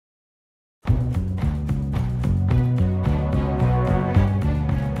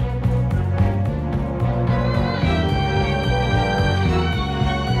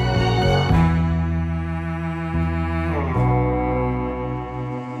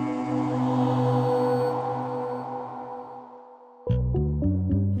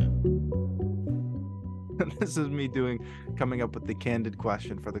This is me coming up with the candid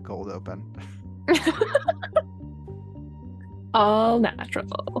question for the cold open. All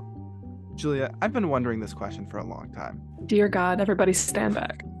natural. Julia, I've been wondering this question for a long time. Dear God, everybody stand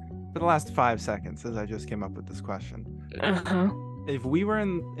back. For the last 5 seconds, as I just came up with this question. Uh-huh. If we were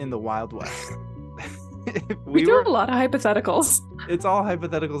in the Wild West, if We do a lot of hypotheticals. It's all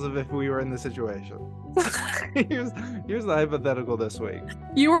hypotheticals of if we were in the situation. here's the hypothetical this week.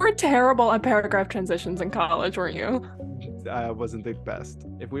 You were terrible at paragraph transitions in college, weren't you? I wasn't the best.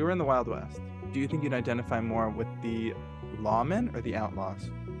 If we were in the Wild West, do you think you'd identify more with the lawmen or the outlaws?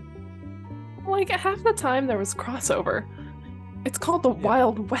 Like, half the time there was crossover. It's called the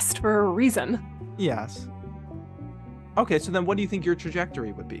Wild West for a reason. Yes. Okay, so then what do you think your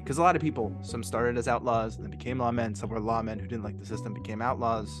trajectory would be? Because a lot of people, some started as outlaws, then became lawmen, some were lawmen who didn't like the system, became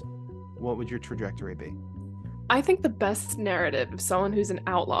outlaws. What would your trajectory be? I think the best narrative of someone who's an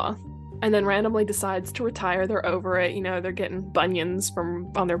outlaw and then randomly decides to retire, they're over it, you know, they're getting bunions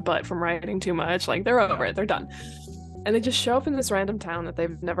on their butt from riding too much, like they're over it, they're done. And they just show up in this random town that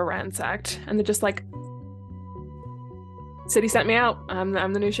they've never ransacked, and they're just like, city sent me out,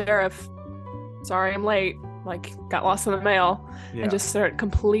 I'm the new sheriff, sorry I'm late, like got lost in the mail, and just start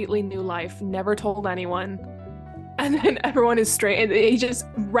completely new life, never told anyone, and then everyone is straight, and he just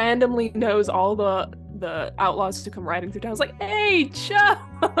randomly knows all the outlaws who come riding through town. It's like, hey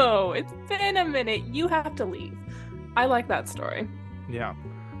Joe, it's been a minute, you have to leave. I like that story. Yeah,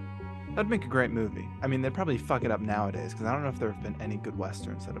 that'd make a great movie. I mean, they'd probably fuck it up nowadays, because I don't know if there have been any good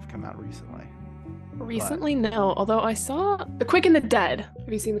westerns that have come out recently. No, although I saw The Quick and the Dead.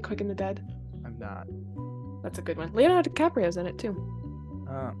 Have you seen The Quick and the Dead? I'm not. That's a good one. Leonardo DiCaprio's in it too.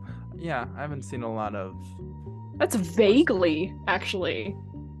 Yeah, I haven't seen a lot of... That's vaguely, actually,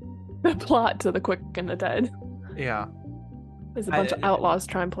 the plot to The Quick and the Dead. Yeah. There's a bunch of outlaws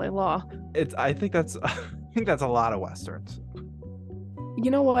try and play law. I think that's a lot of westerns.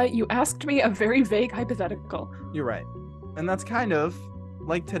 You know what? You asked me a very vague hypothetical. You're right. And that's kind of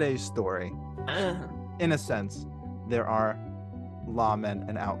like today's story. In a sense, there are lawmen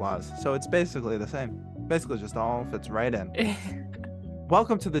and outlaws. So it's basically the same. Basically just all fits right in.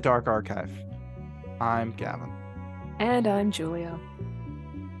 Welcome to the Dark Archive. I'm Gavin. And I'm Julia.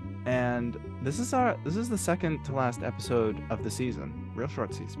 And this is the second to last episode of the season. Real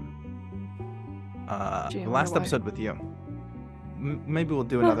short season. The last episode with you. Maybe we'll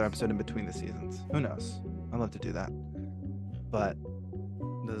do another episode in between the seasons. Who knows? I'd love to do that. But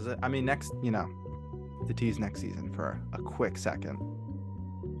next, to tease next season for a quick second.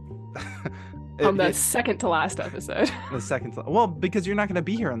 The second to last episode. Well, because you're not going to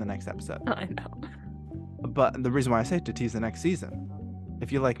be here on the next episode. I know. But the reason why I say to tease the next season,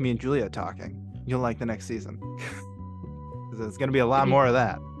 if you like me and Julia talking, you'll like the next season. There's going to be a lot more of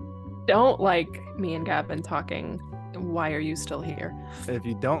that. Don't like me and Gavin talking, why are you still here? If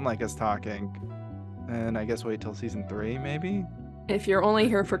you don't like us talking, then I guess wait till season 3, maybe? If you're only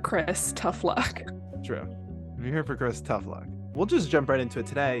here for Chris, tough luck. True. If you're here for Chris, tough luck. We'll just jump right into it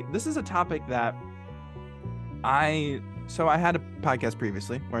today. This is a topic that I had a podcast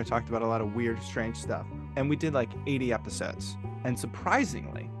previously where I talked about a lot of weird, strange stuff. And we did like 80 episodes. And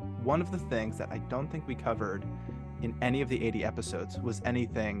surprisingly, one of the things that I don't think we covered in any of the 80 episodes was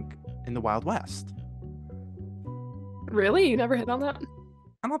anything in the Wild West. Really? You never hit on that?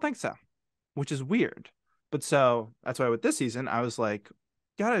 I don't think so, which is weird. But so that's why with this season, I was like,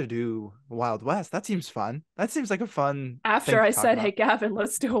 gotta do Wild West. That seems fun. That seems like a fun After I said, hey, Gavin,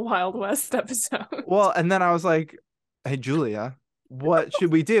 let's do a Wild West episode. Well, and then I was like, hey, Julia, what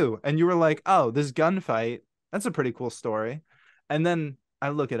should we do? And you were like, oh, this gunfight. That's a pretty cool story. And then I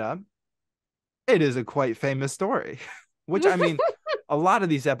look it up. It is a quite famous story, which I mean, a lot of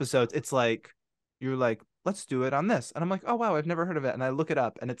these episodes, it's like, you're like, let's do it on this. And I'm like, oh, wow, I've never heard of it. And I look it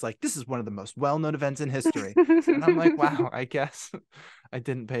up and it's like, this is one of the most well-known events in history. And I'm like, wow, I guess I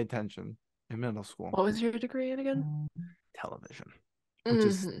didn't pay attention in middle school. What was your degree in again? Television, which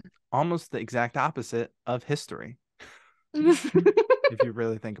is almost the exact opposite of history. If you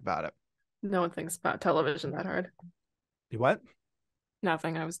really think about it. No one thinks about television that hard. You what?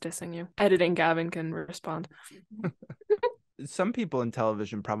 Nothing. I was dissing you. Editing Gavin can respond. Some people in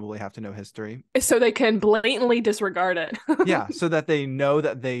television probably have to know history. So they can blatantly disregard it. Yeah, so that they know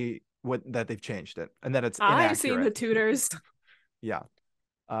that they've changed it and that it's inaccurate. I've seen the tutors. Yeah.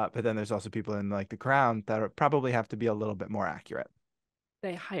 But then there's also people in like The Crown that probably have to be a little bit more accurate.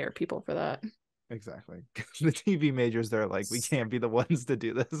 They hire people for that. Exactly. The TV majors, they're like, we can't be the ones to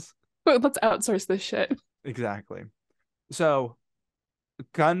do this. Let's outsource this shit. Exactly. So,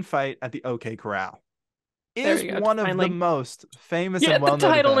 Gunfight at the OK Corral is one of the most famous and well-known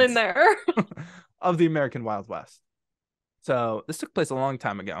title events. in there. of the American Wild West. So this took place a long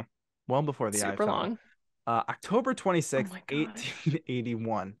time ago, well before the Super iPhone. long. October 26th, Oh my God.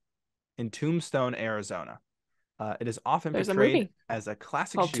 1881, in Tombstone, Arizona. It is often There's a portrayed movie as a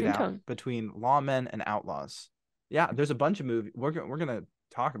classic called shootout Toontown. between lawmen and outlaws. Yeah, there's a bunch of movies. We're gonna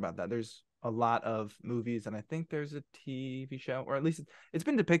talk about that. There's a lot of movies, and I think there's a TV show, or at least it's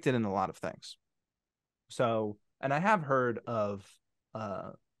been depicted in a lot of things. So, and I have heard of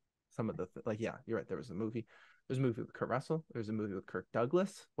some of the like, yeah, you're right. There was a movie. There's a movie with Kurt Russell. There's a movie with Kirk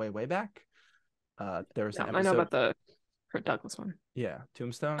Douglas way back. There was No, an I know episode. about the Kurt Douglas one. Yeah,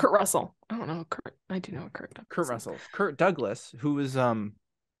 Tombstone. Kurt Russell. I don't know Kurt. I do know Kurt Douglas. Kurt Russell. Kurt Douglas, who was the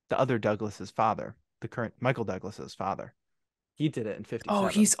other Douglas's father, the current Michael Douglas's father. He did it in 57. Oh,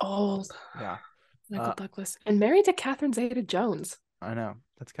 he's old. Yeah. Michael Douglas. And married to Catherine Zeta-Jones. I know.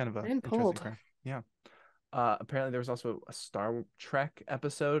 That's kind of a And interesting pulled. crime. Yeah. Apparently there was also a Star Trek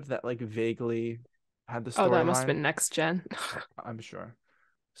episode that like vaguely had the storyline. Oh, that must have been Next Gen. I'm sure.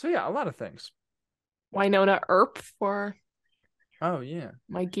 So yeah, a lot of things. Winona Earp for Oh yeah.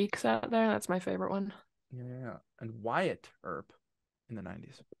 my geeks out there. That's my favorite one. Yeah. And Wyatt Earp in the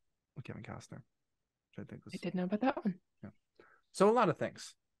 90s with Kevin Costner, which I think was. I did know about that one. Yeah. So a lot of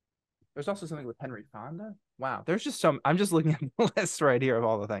things. There's also something with Henry Fonda. Wow. There's just some. I'm just looking at the list right here of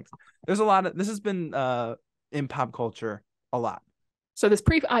all the things. There's a lot of. This has been in pop culture a lot. So this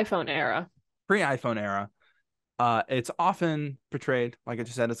pre-iPhone era. Pre-iPhone era. It's often portrayed, like I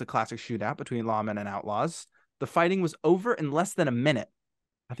just said, as a classic shootout between lawmen and outlaws. The fighting was over in less than a minute.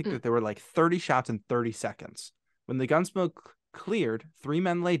 I think that there were like 30 shots in 30 seconds. When the gun smoke cleared, 3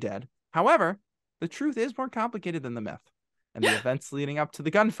 men lay dead. However, the truth is more complicated than the myth, and the events leading up to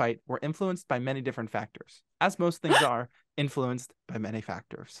the gunfight were influenced by many different factors, as most things are influenced by many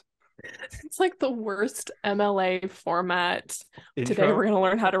factors. It's like the worst MLA format. Intro. Today we're going to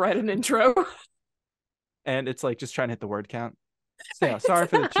learn how to write an intro. And it's like just trying to hit the word count. So yeah, sorry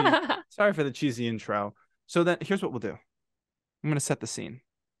for the cheesy intro. So then here's what we'll do. I'm gonna set the scene.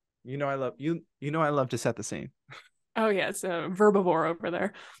 You know I love to set the scene. Oh yeah, it's a verbivore over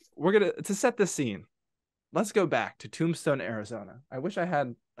there. We're gonna to set the scene. Let's go back to Tombstone, Arizona. I wish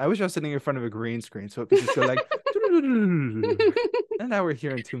I was sitting in front of a green screen so it could just go like and now we're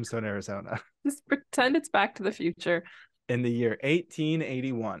here in Tombstone, Arizona. Just pretend it's Back to the Future. In the year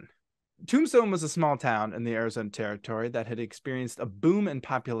 1881. Tombstone was a small town in the Arizona Territory that had experienced a boom in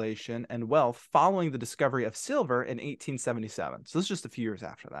population and wealth following the discovery of silver in 1877. So this is just a few years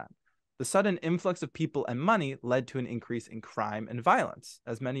after that. The sudden influx of people and money led to an increase in crime and violence,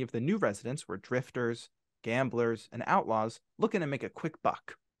 as many of the new residents were drifters, gamblers, and outlaws looking to make a quick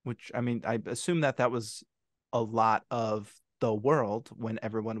buck, which, I mean, I assume that was a lot of the world when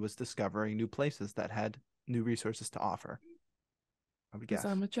everyone was discovering new places that had new resources to offer. I would guess.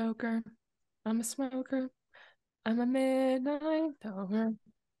 I'm a joker. I'm a smoker. I'm a midnight tower.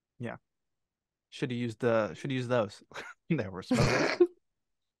 Yeah. Should have used those. They were smokers.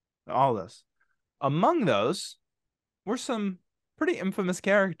 All those. Among those were some pretty infamous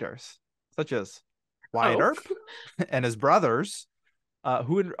characters, such as Wyatt Earp and his brothers,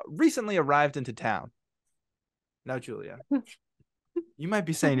 who had recently arrived into town. Now, Julia, you might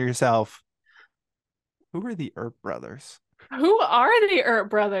be saying to yourself, who are the Earp brothers? Who are the Earp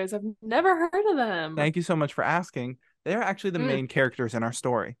brothers? I've never heard of them. Thank you so much for asking. They're actually the main characters in our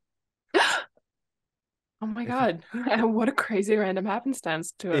story. Oh my God. What a crazy random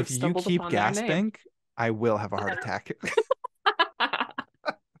happenstance to have stumbled upon. If you keep gasping, I will have a heart attack.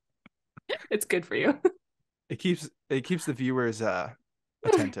 It's good for you. It keeps the viewers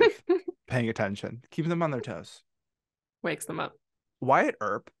attentive, paying attention, keeps them on their toes. Wakes them up. Wyatt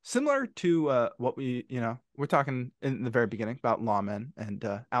Earp, similar to what we're talking in the very beginning about lawmen and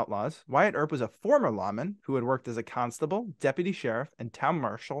outlaws. Wyatt Earp was a former lawman who had worked as a constable, deputy sheriff, and town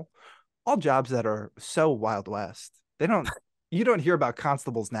marshal, all jobs that are so Wild West. You don't hear about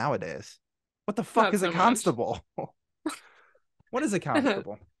constables nowadays. What the fuck is a constable? What is a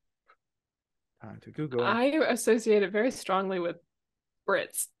constable? Time to Google. I associate it very strongly with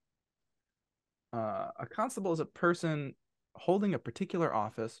Brits. A constable is a person holding a particular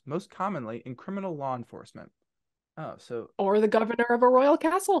office, most commonly in criminal law enforcement. Or the governor of a royal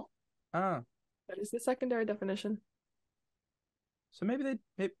castle. That is the secondary definition. So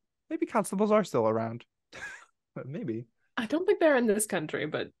maybe constables are still around. Maybe. I don't think they're in this country,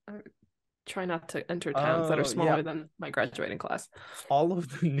 but I try not to enter towns that are smaller than my graduating class. All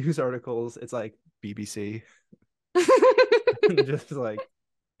of the news articles, it's like BBC. Just like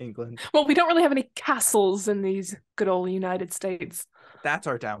England. Well, we don't really have any castles in these good old United States. That's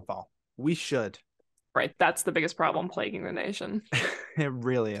our downfall. We should. Right. That's the biggest problem plaguing the nation. It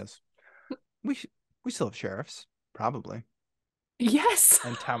really is. We we still have sheriffs, probably, Yes,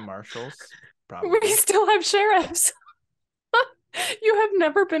 and town marshals, we probably. still have sheriffs. You have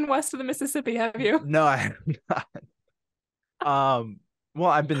never been west of the Mississippi, have you? No, I have not. Well,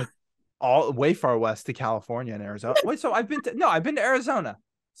 I've been all way far west to California and Arizona. Wait, so I've been to Arizona.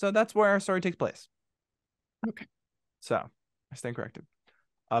 So that's where our story takes place. Okay. So I stand corrected.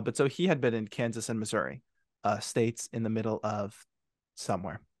 But so he had been in Kansas and Missouri, states in the middle of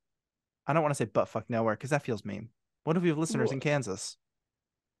somewhere. I don't want to say butt fuck nowhere because that feels mean. What if we have listeners in Kansas?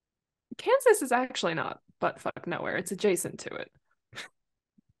 Kansas is actually not butt fuck nowhere. It's adjacent to it.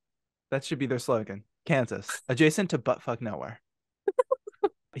 That should be their slogan. Kansas, adjacent to butt fuck nowhere.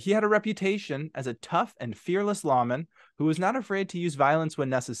 He had a reputation as a tough and fearless lawman who was not afraid to use violence when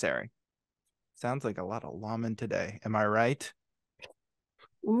necessary. Sounds like a lot of lawmen today. Am I right?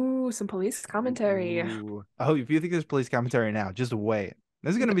 Ooh, some police commentary. Ooh. Oh, if you think there's police commentary now, just wait.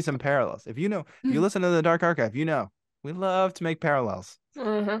 There's going to be some parallels. If you listen to the Dark Archive, we love to make parallels.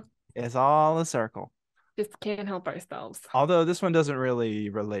 Uh-huh. It's all a circle. Just can't help ourselves. Although this one doesn't really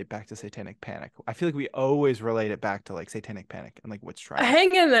relate back to Satanic Panic. I feel like we always relate it back to like Satanic Panic and like witch trials.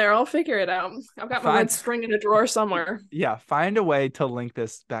 Hang in there. I'll figure it out. I've got my red string in a drawer somewhere. Yeah, find a way to link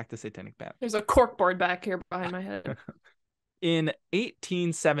this back to Satanic Panic. There's a corkboard back here behind my head. In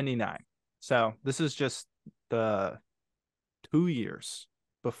 1879. So this is just the 2 years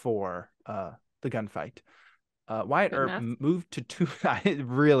before the gunfight. Wyatt Earp moved to it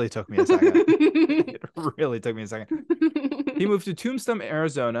really took me a second. It really took me a second. He moved to Tombstone,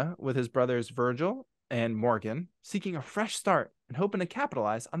 Arizona with his brothers Virgil and Morgan, seeking a fresh start and hoping to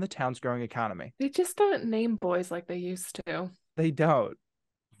capitalize on the town's growing economy. They just don't name boys like they used to. They don't.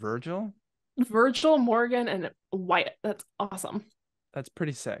 Virgil, Morgan, and Wyatt. That's awesome. That's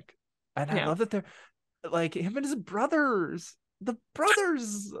pretty sick. And I love that they're like him and his brothers. The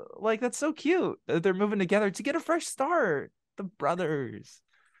brothers, like, that's so cute. They're moving together to get a fresh start. The brothers.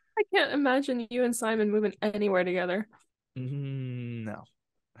 I can't imagine you and Simon moving anywhere together. No.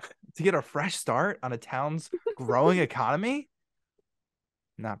 To get a fresh start on a town's growing economy?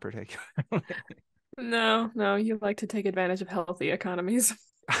 Not particularly. No, you like to take advantage of healthy economies.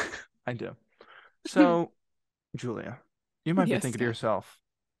 I do. So, Julia, you might be thinking to yourself,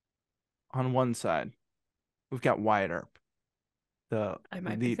 on one side, we've got Wyatt Earp. I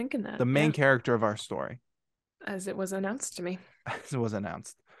might be thinking that. The main character of our story. As it was announced to me. As it was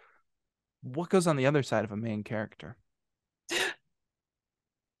announced. What goes on the other side of a main character?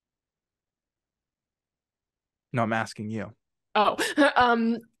 No, I'm asking you. Oh,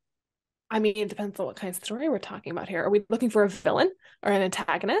 I mean, it depends on what kind of story we're talking about here. Are we looking for a villain or an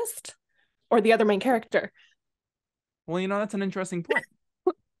antagonist or the other main character? Well, that's an interesting point.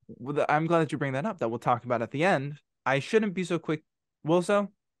 I'm glad that you bring that up. That we'll talk about at the end. I shouldn't be so quick. Well, so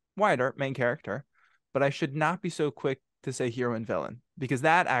Wyatt Earp, main character, but I should not be so quick to say hero and villain because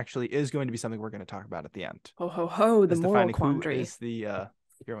that actually is going to be something we're going to talk about at the end. Ho ho ho! The moral quandary. Who is the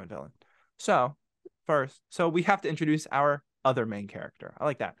hero and villain? So first, we have to introduce our other main character. I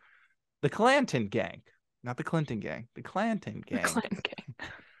like that. The Clanton gang, not the Clinton gang. The Clanton gang. The Clanton gang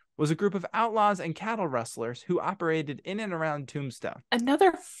was a group of outlaws and cattle rustlers who operated in and around Tombstone.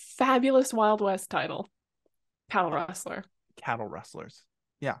 Another fabulous Wild West title. Cattle rustler. Cattle rustlers.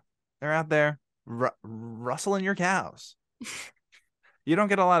 Yeah. They're out there rustling your cows. You don't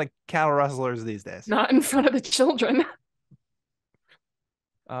get a lot of cattle rustlers these days. Not in front of the children.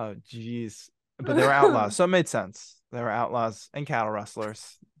 Oh, geez. But they were outlaws, so it made sense. They were outlaws and cattle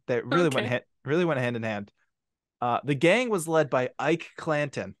rustlers. They really went hand in hand. The gang was led by Ike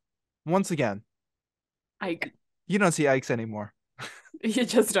Clanton. Once again. Ike. You don't see Ikes anymore. You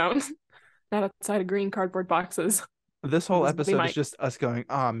just don't. Not outside of green cardboard boxes. This whole episode is just us going,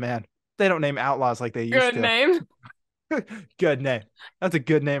 oh man, they don't name outlaws like they used to. Good name. Good name. That's a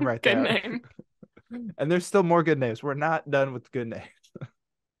good name right there. Good name. And there's still more good names. We're not done with good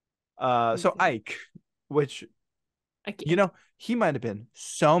names. So Ike, which, he might have been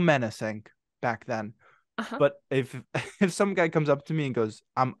so menacing back then. But if some guy comes up to me and goes,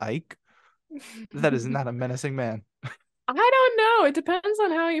 I'm Ike, that is not a menacing man. I don't know. It depends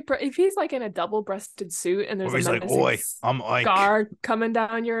on how you. If he's like in a double-breasted suit and there's a menacing "Oi, I'm Ike," scar coming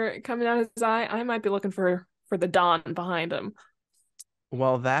down his eye, I might be looking for the Don behind him.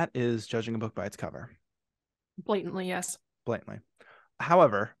 Well, that is judging a book by its cover. Blatantly, yes. Blatantly.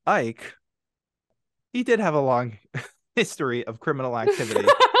 However, Ike, he did have a long history of criminal activity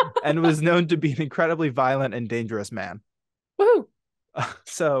and was known to be an incredibly violent and dangerous man. Woohoo!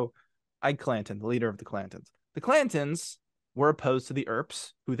 So, Ike Clanton, the leader of the Clantons. The Clantons were opposed to the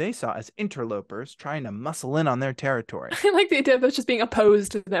Earps, who they saw as interlopers trying to muscle in on their territory. I like the idea of us just being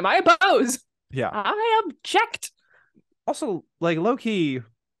opposed to them. I oppose! Yeah. I object. Also, like low-key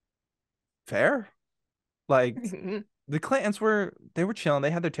fair. Like the Clantons they were chilling.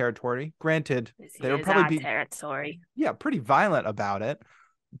 They had their territory. Granted, This they were is probably our territory. yeah, pretty violent about it.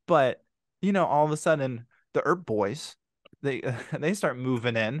 But all of a sudden the Earp boys, they they start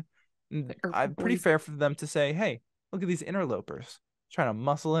moving in. The Earp I'm pretty boys. fair for them to say, "Hey, look at these interlopers trying to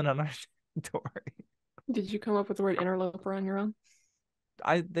muscle in on our territory." Did you come up with the word interloper on your own?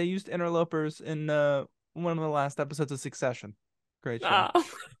 They used interlopers in one of the last episodes of Succession. Great show.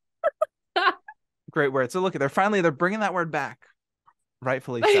 Oh. Great word. So look, they're bringing that word back.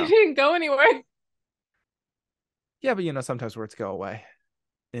 Rightfully They so. didn't go anywhere. Yeah, but sometimes words go away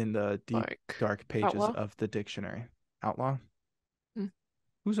in the deep, Like dark pages outlaw. of the dictionary. Outlaw? Hmm.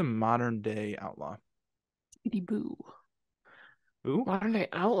 Who's a modern day outlaw? Boo. Who? Modern day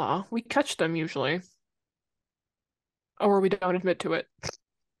outlaw. We catch them usually. Or we don't admit to it.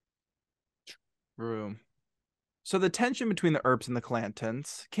 Room. So the tension between the Earps and the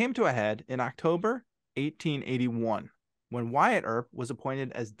Clantons came to a head in October 1881 when Wyatt Earp was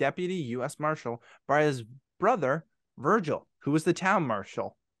appointed as deputy U.S. Marshal by his brother Virgil, who was the town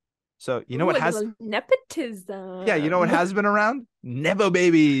marshal. So Ooh, a little nepotism. yeah, what has been around? Nebo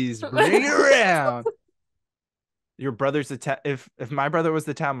babies, bring it around. Your brother's the if my brother was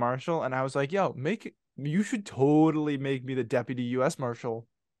the town marshal and I was like, yo, you should totally make me the deputy U.S. Marshal,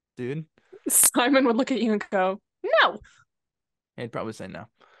 dude. Simon would look at you and go, no. He'd probably say no.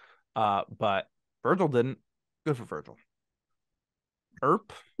 But Virgil didn't. Good for Virgil.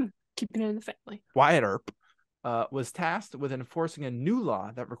 Earp, Keeping it in the family. Wyatt Earp, was tasked with enforcing a new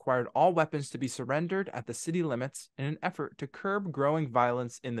law that required all weapons to be surrendered at the city limits in an effort to curb growing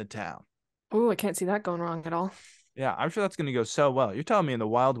violence in the town. Oh, I can't see that going wrong at all. Yeah, I'm sure that's going to go so well. You're telling me in the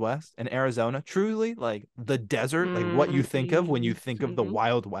Wild West, in Arizona, truly like the desert, like what you think of when you think of the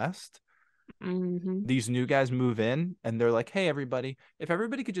Wild West? These new guys move in and they're like, hey, everybody, if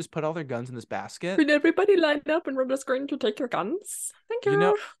everybody could just put all their guns in this basket. Could everybody line up and run a screen to take your guns? Thank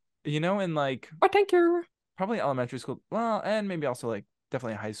you. In like, oh, thank you. Probably elementary school. Well, and maybe also like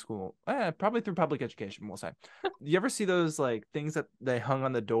definitely high school. Probably through public education, we'll say. You ever see those like things that they hung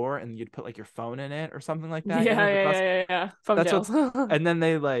on the door and you'd put like your phone in it or something like that? Yeah. Phone That's jails. and then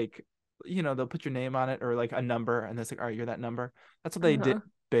they like, they'll put your name on it or like a number and it's like, all right, you're that number. That's what they did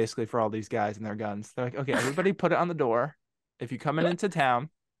basically for all these guys and their guns. They're like, okay, everybody put it on the door. If you're coming into town,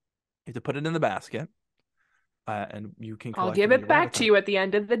 you have to put it in the basket. And you can collect I'll give it back to you at the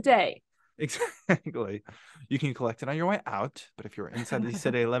end of the day. Exactly. You can collect it on your way out, but if you're inside the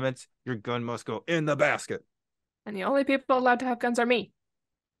city limits, your gun must go in the basket. And the only people allowed to have guns are me.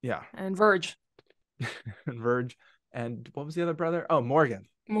 Yeah. And Verge. And Verge. And what was the other brother? Oh, Morgan.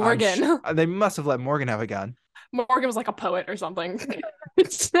 Morgan. They must have let Morgan have a gun. Morgan was like a poet or something.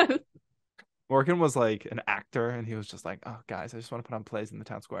 Morgan was like an actor, and he was just like, oh, guys, I just want to put on plays in the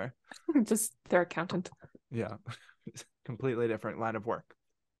town square. Just their accountant. Yeah. Completely different line of work.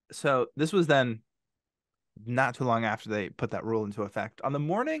 So this was then not too long after they put that rule into effect. On the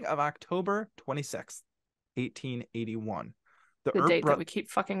morning of October 26th, 1881. The date that we keep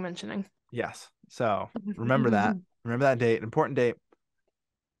fucking mentioning. Yes. So remember that. Remember that date. Important date.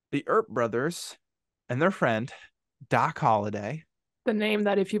 The Earp brothers and their friend, Doc Holliday. The name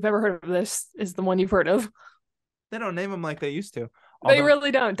that, if you've ever heard of this, is the one you've heard of. They don't name him like they used to. They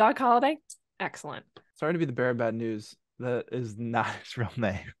really don't. Doc Holliday? Excellent. Sorry to be the bearer of bad news. That is not his real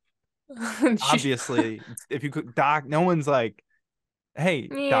name. Obviously, if you could, Doc, no one's like, hey,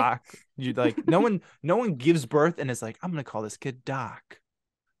 Doc. You like, no one gives birth and is like, I'm gonna call this kid Doc.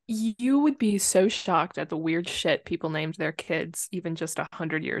 You would be so shocked at the weird shit people named their kids even just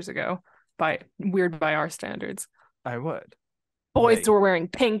 100 years ago. By our standards. I would. Boys were wearing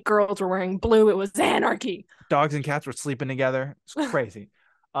pink, girls were wearing blue. It was anarchy. Dogs and cats were sleeping together. It's crazy.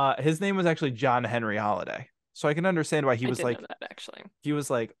 His name was actually John Henry Holliday. So I can understand why he was like, actually. He was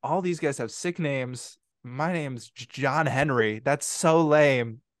like, all these guys have sick names. My name's John Henry. That's so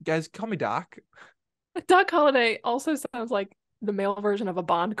lame. Guys, call me Doc. Doc Holliday also sounds like the male version of a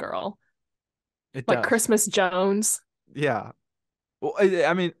Bond girl. It like does. Christmas Jones. Yeah. Well,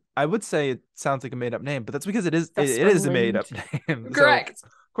 I mean, I would say it sounds like a made up name, but that's because it is a made up name. Correct. So,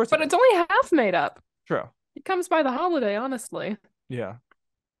 of course, but it's only half made up. True. It comes by the holiday, honestly. Yeah.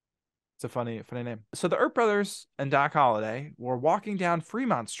 It's a funny name. So the Earp brothers and Doc Holliday were walking down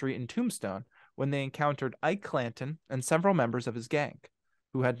Fremont Street in Tombstone when they encountered Ike Clanton and several members of his gang,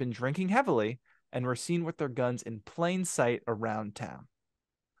 who had been drinking heavily and were seen with their guns in plain sight around town.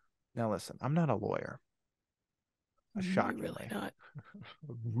 Now listen, I'm not a lawyer. Shockingly. Really not.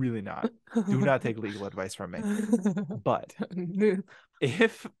 Really not. Do not take legal advice from me. But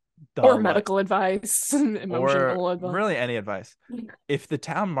if Or what? medical advice, Or emotional advice. really any advice. If the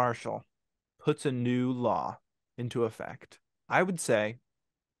town marshal puts a new law into effect, I would say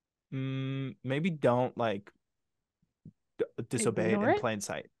maybe don't like disobey it Ignore in it. plain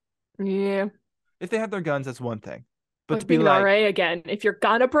sight. Yeah. If they have their guns, that's one thing. But to Like be being an like, RA again. If you're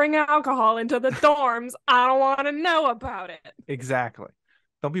gonna bring alcohol into the dorms, I don't want to know about it. exactly.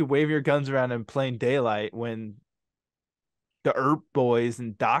 Don't be waving your guns around in plain daylight when the Earp boys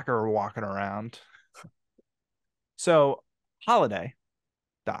and Doc are walking around. So, Holiday,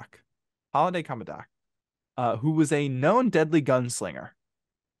 Doc, Holiday Commodore, who was a known deadly gunslinger,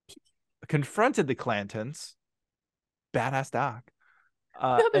 confronted the Clantons, badass Doc.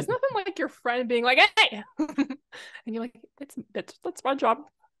 No, there's And nothing like your friend being like, "Hey," and you're like, "That's my job.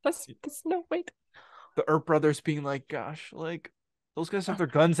 That's no wait." the Earp brothers being like, gosh, like those guys have their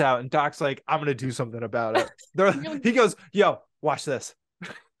guns out, and Doc's like, I'm gonna do something about it. Like, He goes, yo, watch this.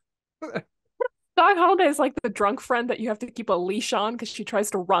 Doc Holliday is like the drunk friend that you have to keep a leash on because she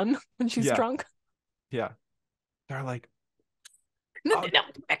tries to run when she's Yeah, drunk. yeah. They're like, No, oh, no,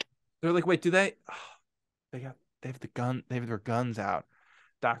 they're like, wait, do they? Oh, they have the gun, they have their guns out.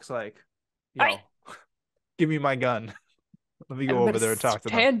 Doc's like, I, yo, give me my gun. Let me go over everybody there and talk to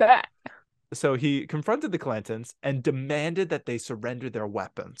them. stand back. So he confronted the Clantons and demanded that they surrender their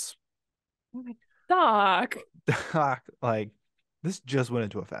weapons. Oh my Doc. Doc, like, this just went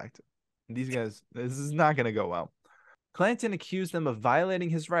into effect. These guys, this is not going to go well. Clanton accused them of violating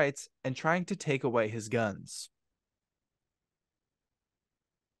his rights and trying to take away his guns.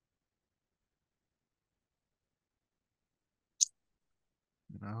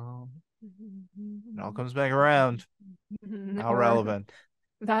 No, it all comes back around. How Or relevant.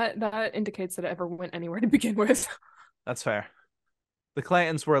 that indicates that it ever went anywhere to begin with. That's fair. The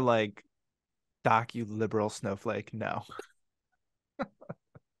Clantons were like, Doc, you liberal snowflake. No.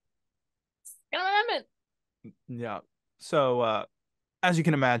 Yeah. So, as you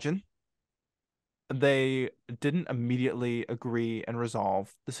can imagine, they didn't immediately agree and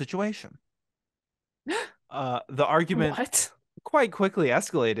resolve the situation. The argument What? quite quickly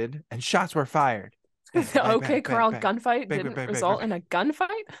escalated and shots were fired. Bang, The bang, OK bang, bang, Corral bang. gunfight Bang, bang, didn't bang, bang, bang, result bang. in a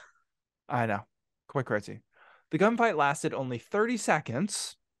gunfight? I know. Quite crazy. The gunfight lasted only 30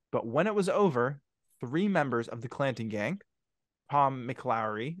 seconds, but when it was over, three members of the Clanton gang, Tom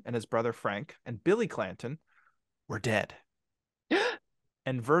McLaury and his brother Frank, and Billy Clanton, were dead.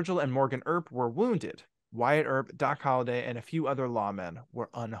 And Virgil and Morgan Earp were wounded. Wyatt Earp, Doc Holliday, and a few other lawmen were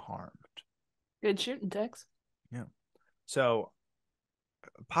unharmed. Good shooting, Tex. Yeah. So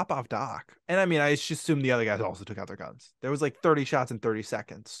pop off Doc. And I mean, I just assume the other guys also took out their guns. There was like 30 shots in 30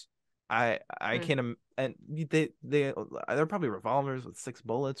 seconds. I can't and they're probably revolvers with 6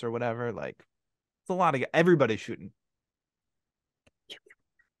 bullets or whatever. Like it's a lot of everybody's shooting.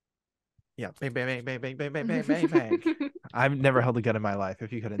 Yeah, bang bang bang bang bang bang bang bang bang. I've never held a gun in my life,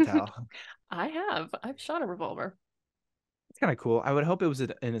 if you couldn't tell. I have. I've shot a revolver. It's kind of cool. I would hope it was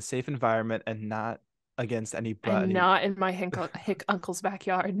in a safe environment and not against And anybody. not in my hick uncle's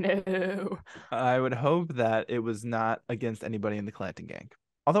backyard. No. I would hope that it was not against anybody in the Clanton gang.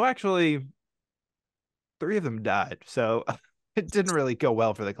 Although actually 3 of them died, so it didn't really go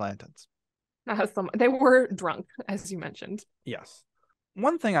well for the Clantons. They were drunk, as you mentioned. Yes.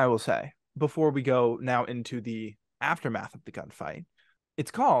 One thing I will say before we go now into the aftermath of the gunfight,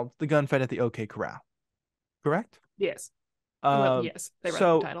 it's called the gunfight at the OK Corral, correct? Yes. Well, yes, they read the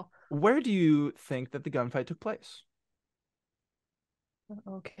So title. where do you think that the gunfight took place?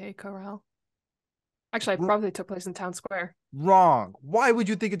 OK Corral. Actually, it probably took place in Town Square. Wrong. Why would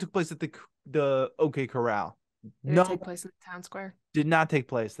you think it took place at the OK Corral? Did it take place in Town Square? Did not take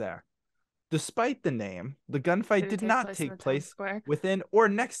place there. Despite the name, the gunfight did not take place within or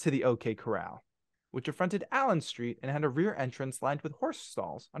next to the OK Corral, which fronted Allen Street and had a rear entrance lined with horse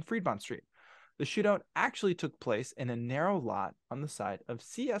stalls on Fremont Street. The shootout actually took place in a narrow lot on the side of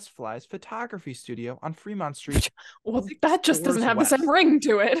C.S. Fly's photography studio on Fremont Street. Well, that just doesn't have the same ring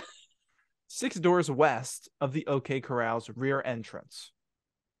to it. 6 doors west of the OK Corral's rear entrance.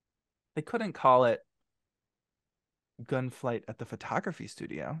 They couldn't call it gunfight at the photography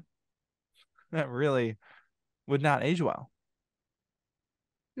studio. That really would not age well.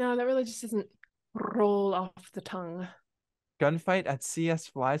 No, that really just doesn't roll off the tongue. Gunfight at C.S.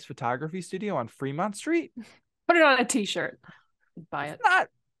 Fly's photography studio on Fremont Street? Put it on a t-shirt. Buy it.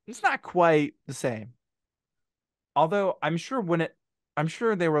 It's not quite the same. Although I'm sure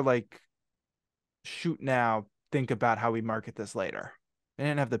they were like, shoot now, think about how we market this later. They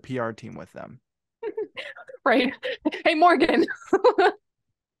didn't have the PR team with them. Right. Hey, Morgan.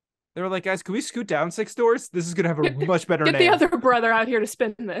 They were like, guys, can we scoot down 6 doors? This is gonna have a much better Get the name. other brother out here to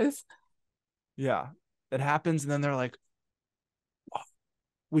spin this. Yeah, it happens, and then they're like, oh,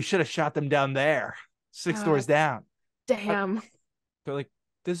 we should have shot them down there, 6 doors down. Damn. They're like,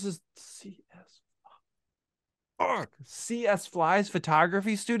 this is CS Fly's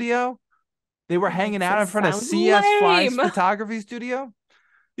photography studio. They were hanging out in front of CS Fly's photography studio.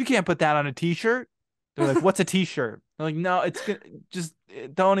 You can't put that on a t-shirt. They're like, what's a t-shirt? They're like, no, it's just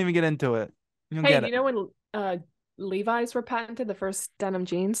don't even get into it. You get it. You know when Levi's were patented, the first denim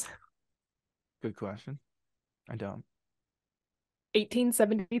jeans? Good question. I don't.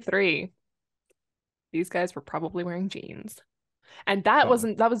 1873. These guys were probably wearing jeans. And that was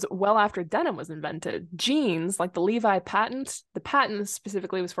well after denim was invented. Jeans, like the Levi patent, the patent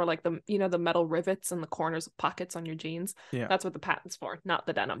specifically was for like the metal rivets in the corners of pockets on your jeans. Yeah. That's what the patent's for, not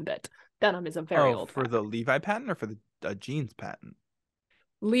the denim bit. Denim is a very old for the Levi patent or for the jeans patent?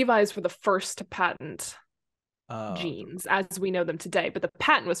 Levi's for the first to patent jeans as we know them today, but the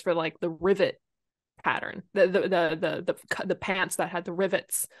patent was for like the rivet pattern, the pants that had the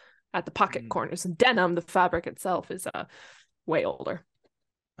rivets at the pocket corners. And denim, the fabric itself, is way older.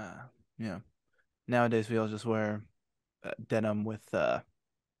 Yeah. Nowadays we all just wear denim with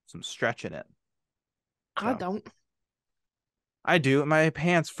some stretch in it. So. I don't. I do. My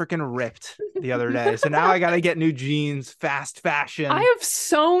pants freaking ripped the other day, so now I gotta get new jeans, fast fashion. I have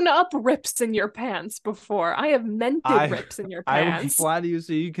sewn up rips in your pants before. I have mended rips in your pants. I will fly to you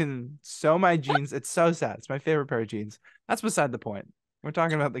so you can sew my jeans. It's so sad. It's my favorite pair of jeans. That's beside the point. We're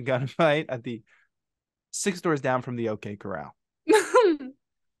talking about the gunfight at the 6 doors down from the OK Corral.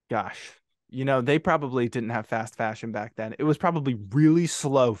 Gosh, they probably didn't have fast fashion back then. It was probably really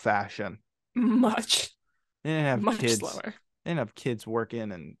slow fashion. Much. They didn't have much kids. Slower. They didn't have kids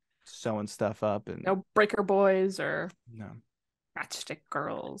working and sewing stuff up, and no breaker boys or no matchstick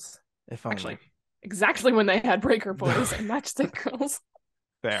girls. If only. Actually, exactly when they had breaker boys and matchstick girls.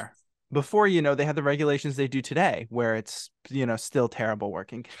 Fair. Before, they had the regulations they do today, where it's, still terrible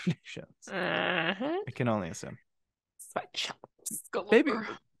working conditions. I can only assume. Maybe,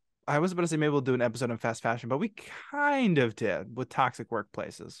 I was about to say maybe we'll do an episode on fast fashion, but we kind of did with toxic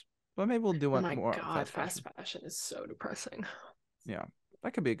workplaces. But maybe we'll do one more. Oh my god, fast fashion is so depressing. Yeah,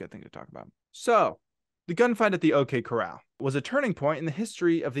 that could be a good thing to talk about. So, the gunfight at the OK Corral was a turning point in the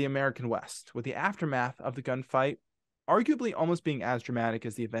history of the American West, with the aftermath of the gunfight arguably almost being as dramatic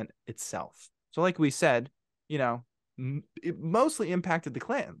as the event itself. So like we said, it mostly impacted the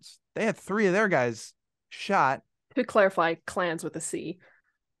clans. They had 3 of their guys shot. To clarify, clans with a C.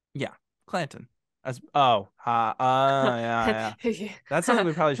 Yeah, Clanton. Yeah. That's something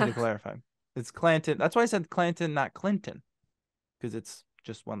we probably should have clarified. It's Clanton. That's why I said Clanton, not Clinton, because it's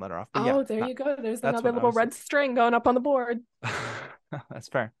just one letter off. But there you go. There's another little red string going up on the board. That's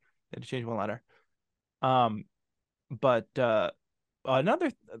fair. They had to change one letter. But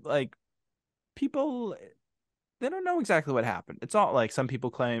another, like, people, they don't know exactly what happened. It's all like some people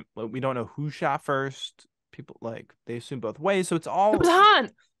claim we don't know who shot first. People they assume both ways. So it's all. It was Han.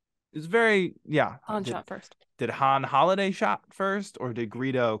 It's very Han shot first. Did Han Holiday shot first, or did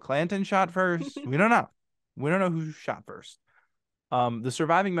Greedo Clanton shot first? We don't know. We don't know who shot first. The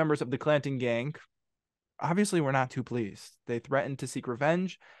surviving members of the Clanton gang obviously were not too pleased. They threatened to seek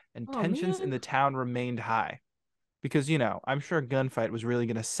revenge, and tensions in the town remained high. Because, I'm sure a gunfight was really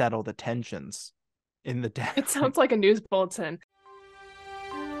going to settle the tensions in the town. It sounds like a news bulletin.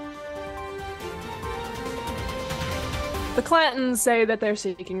 The Clantons say that they're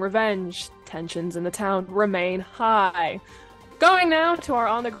seeking revenge. Tensions in the town remain high. Going now to our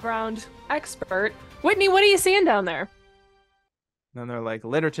on-the-ground expert. Whitney, what are you seeing down there? And they're like,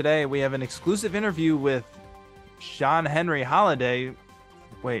 later today, we have an exclusive interview with Sean Henry Holiday.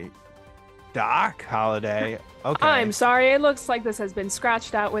 Wait, Doc Holiday? Okay. I'm sorry, it looks like this has been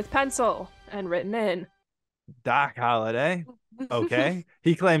scratched out with pencil and written in. Doc Holiday? Okay.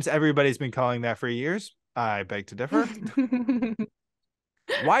 He claims everybody's been calling that for years. I beg to differ.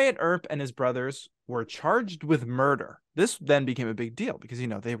 Wyatt Earp and his brothers were charged with murder. This then became a big deal because,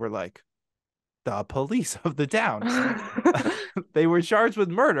 they were like the police of the town. They were charged with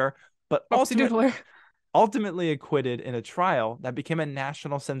murder, but ultimately acquitted in a trial that became a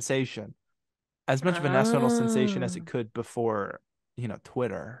national sensation. As much of a national sensation as it could before,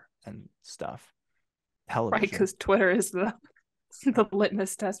 Twitter and stuff. Television. Right, because Twitter is the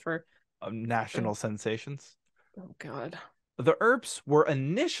litmus test for national sensations. Oh, God. The Earps were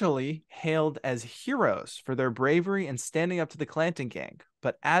initially hailed as heroes for their bravery and standing up to the Clanton gang,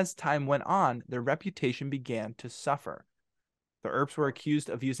 but as time went on, their reputation began to suffer. The Earps were accused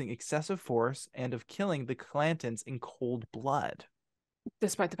of using excessive force and of killing the Clantons in cold blood.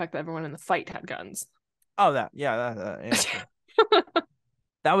 Despite the fact that everyone in the fight had guns. Oh, yeah, sure.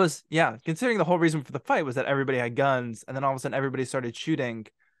 That was, yeah, considering the whole reason for the fight was that everybody had guns, and then all of a sudden everybody started shooting.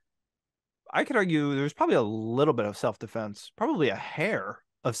 I could argue there's probably a little bit of self-defense, probably a hair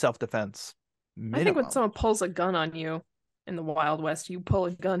of self-defense, I think when minimum. someone pulls a gun on you in the Wild West, you pull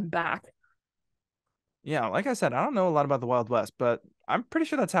a gun back. Yeah, like I said, I don't know a lot about the Wild West, but I'm pretty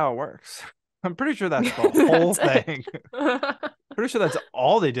sure that's how it works. I'm pretty sure that's the whole That's thing. it. Pretty sure that's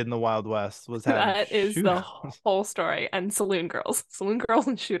all they did in the Wild West was have That is the shootouts. whole story. And saloon girls and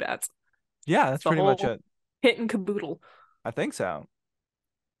shootouts. Yeah, It's that's the pretty much whole it. hit and caboodle. I think so.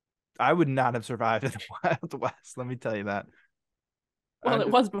 I would not have survived in the Wild West, let me tell you that. Well,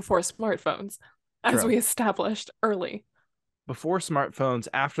 it was before smartphones, as True. we established early. Before smartphones,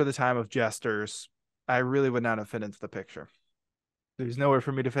 after the time of jesters, I really would not have fit into the picture. There's nowhere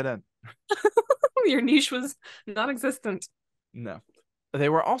for me to fit in. Your niche was non-existent. No. They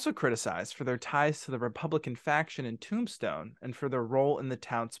were also criticized for their ties to the Republican faction in Tombstone and for their role in the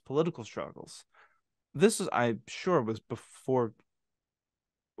town's political struggles. This was, I'm sure, was before,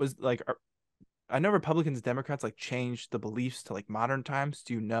 was like, I know Republicans, Democrats like changed the beliefs to like modern times.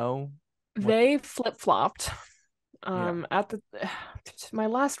 Do you know what? They flip-flopped. Yeah. At the my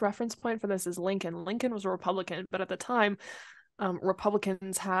last reference point for this is Lincoln. Lincoln was a Republican, but at the time,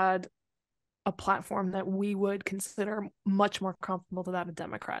 Republicans had a platform that we would consider much more comparable to that of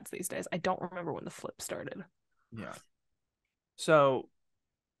Democrats these days. I don't remember when the flip started. Yeah. So,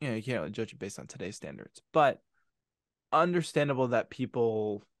 you can't really judge it based on today's standards, but understandable that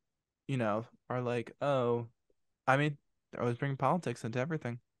people, are like, oh, I mean, they're always bringing politics into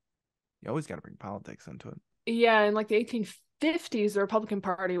everything. You always got to bring politics into it. Yeah, in like the 1850s, the Republican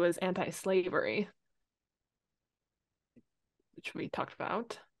Party was anti-slavery, which we talked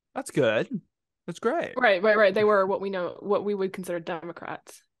about. That's good. That's great. Right. They were what we would consider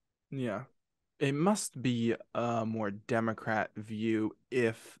Democrats. Yeah. It must be a more Democrat view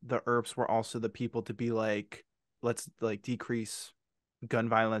if the Earps were also the people to be like, let's like decrease gun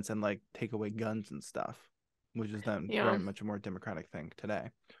violence and like take away guns and stuff, which is then very much a more democratic thing today.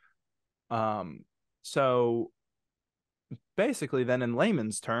 So basically then in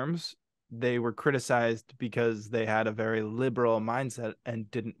layman's terms, they were criticized because they had a very liberal mindset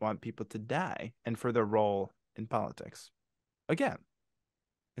and didn't want people to die and for their role in politics. Again,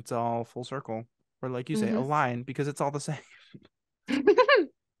 it's all full circle, or like you say, a line, because it's all the same.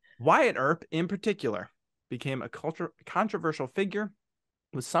 Wyatt Earp, in particular, became a controversial figure,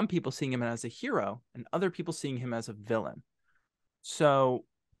 with some people seeing him as a hero and other people seeing him as a villain. So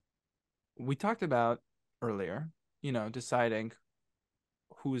we talked about earlier, deciding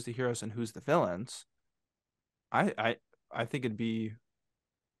who's the heroes and who's the villains. I think it'd be,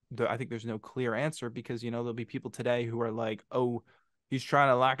 I think there's no clear answer because, there'll be people today who are like, oh, he's trying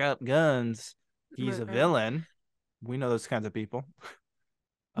to lock up guns. He's a villain. We know those kinds of people.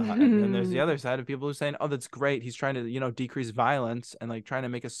 And then there's the other side of people who are saying, oh, that's great. He's trying to, decrease violence and like trying to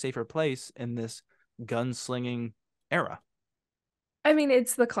make a safer place in this gunslinging era. I mean,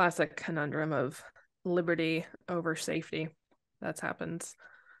 it's the classic conundrum of liberty over safety. That's happened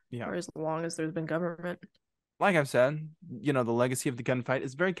for as long as there's been government. Like I've said, the legacy of the gunfight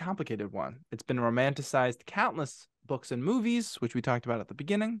is a very complicated one. It's been romanticized countless books and movies, which we talked about at the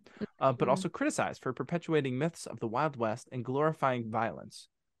beginning, but also criticized for perpetuating myths of the Wild West and glorifying violence,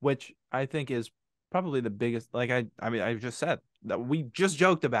 which I think is probably the biggest. Like I just said that we just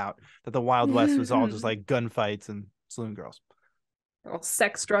joked about that the Wild West was all just like gunfights and saloon girls. All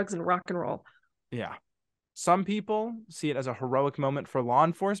sex, drugs, and rock and roll. Yeah. Some people see it as a heroic moment for law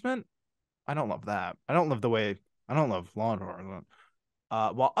enforcement. I don't love that. I don't love law enforcement.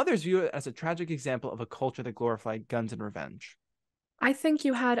 While others view it as a tragic example of a culture that glorified guns and revenge. I think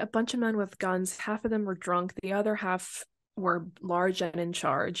you had a bunch of men with guns. Half of them were drunk. The other half were large and in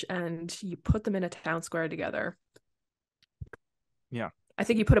charge. And you put them in a town square together. Yeah. I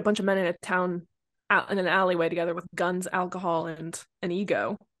think you put a bunch of men in a town out in an alleyway together with guns, alcohol, and an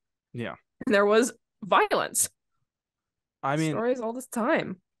ego. Yeah. And there was violence. I mean, stories all this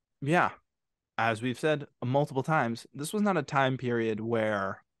time. Yeah. As we've said multiple times, this was not a time period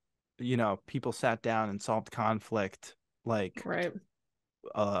where, people sat down and solved conflict like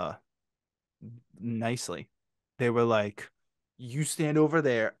nicely. They were like, you stand over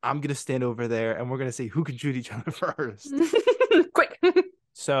there, I'm gonna stand over there, and we're gonna see who can shoot each other first. Quick.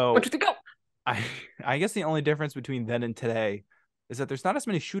 So want you to go. I guess the only difference between then and today is that there's not as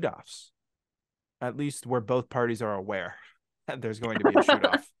many shoot-offs, at least where both parties are aware that there's going to be a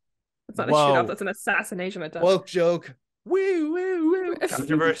shoot-off. It's not a shoot-off, that's an assassination attempt. Woke joke. Woo, woo, woo.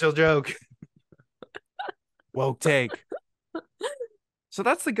 Controversial joke. Woke take. So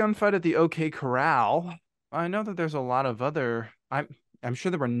that's the gunfight at the OK Corral. I know that there's a lot of other. I'm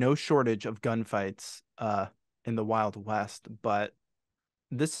sure there were no shortage of gunfights in the Wild West, but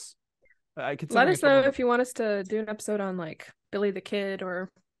this Let considering us it's one know of the if you want us to do an episode on like Billy the Kid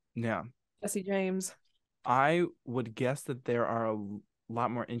or yeah. Jesse James. I would guess that there are a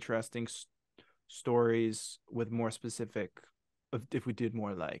lot more interesting stories with more specific, if we did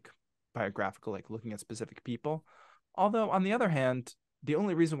more like biographical, like looking at specific people. Although, on the other hand, the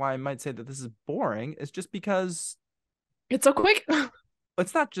only reason why I might say that this is boring is just because It's so quick.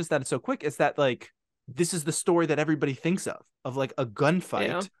 it's not just that it's so quick, it's that like this is the story that everybody thinks of like a Yeah.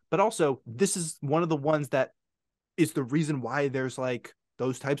 gunfight, but also this is one of the ones that is the reason why there's like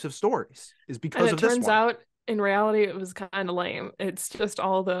those types of stories is And because it of this turns one. out in reality it was kind of lame. It's just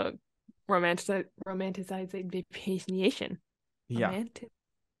all the romanticization. Yeah, Romantic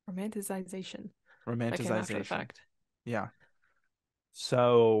romanticization that came after the romanticization. fact. Yeah.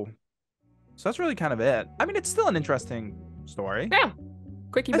 So that's really kind of it. I mean, it's still an interesting story. Yeah.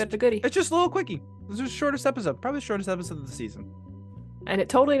 Quickie It's, but a goodie. it's just a little quickie. This is the shortest episode, probably the shortest episode of the season. And it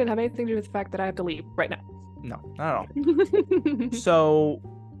totally didn't have anything to do with the fact that I have to leave right now. No, not at all. So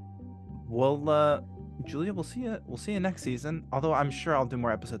Julia, we'll see you. We'll see you next season. Although I'm sure I'll do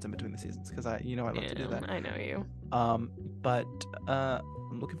more episodes in between the seasons because I love to do that. I know you. But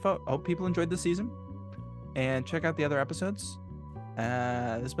I'm looking forward. Hope people enjoyed this season, and check out the other episodes. This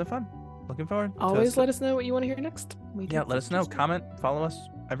has been fun. Looking forward. Always let us know what you want to hear next. Let us know. Comment, follow us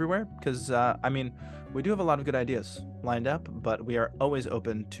everywhere because I mean, we do have a lot of good ideas lined up, but we are always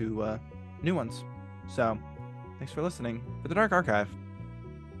open to new ones. So, thanks for listening. For the Dark Archive,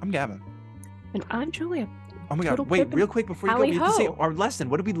 I'm Gavin. And I'm Julia. Oh my God! Wait, real quick before you go, we have to say our lesson.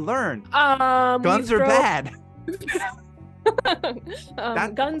 What did we learn? Guns are bad.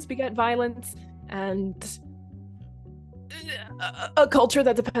 Guns beget violence, and a culture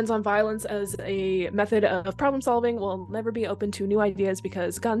that depends on violence as a method of problem solving will never be open to new ideas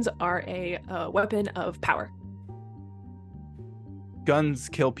because guns are a weapon of power. Guns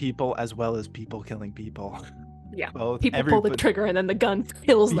kill people as well as people killing people. Yeah. Both. People pull the trigger and then the gun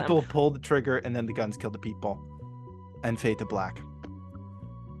kills them. People pull the trigger and then the guns kill the people. And fade to black.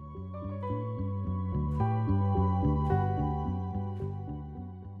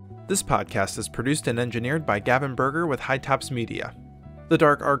 This podcast is produced and engineered by Gavin Berger with High Tops Media. The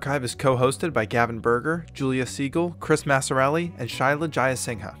Dark Archive is co-hosted by Gavin Berger, Julia Siegel, Chris Massarelli, and Shaila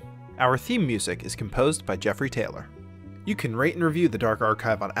Jayasinghe. Our theme music is composed by Jeffrey Taylor. You can rate and review The Dark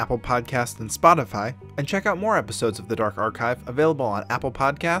Archive on Apple Podcasts and Spotify, and check out more episodes of The Dark Archive available on Apple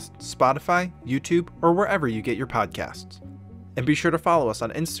Podcasts, Spotify, YouTube, or wherever you get your podcasts. And be sure to follow us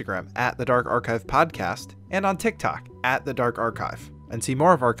on Instagram at The Dark Archive Podcast and on TikTok at The Dark Archive, and see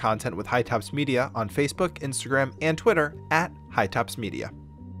more of our content with High Tops Media on Facebook, Instagram, and Twitter at High Tops Media.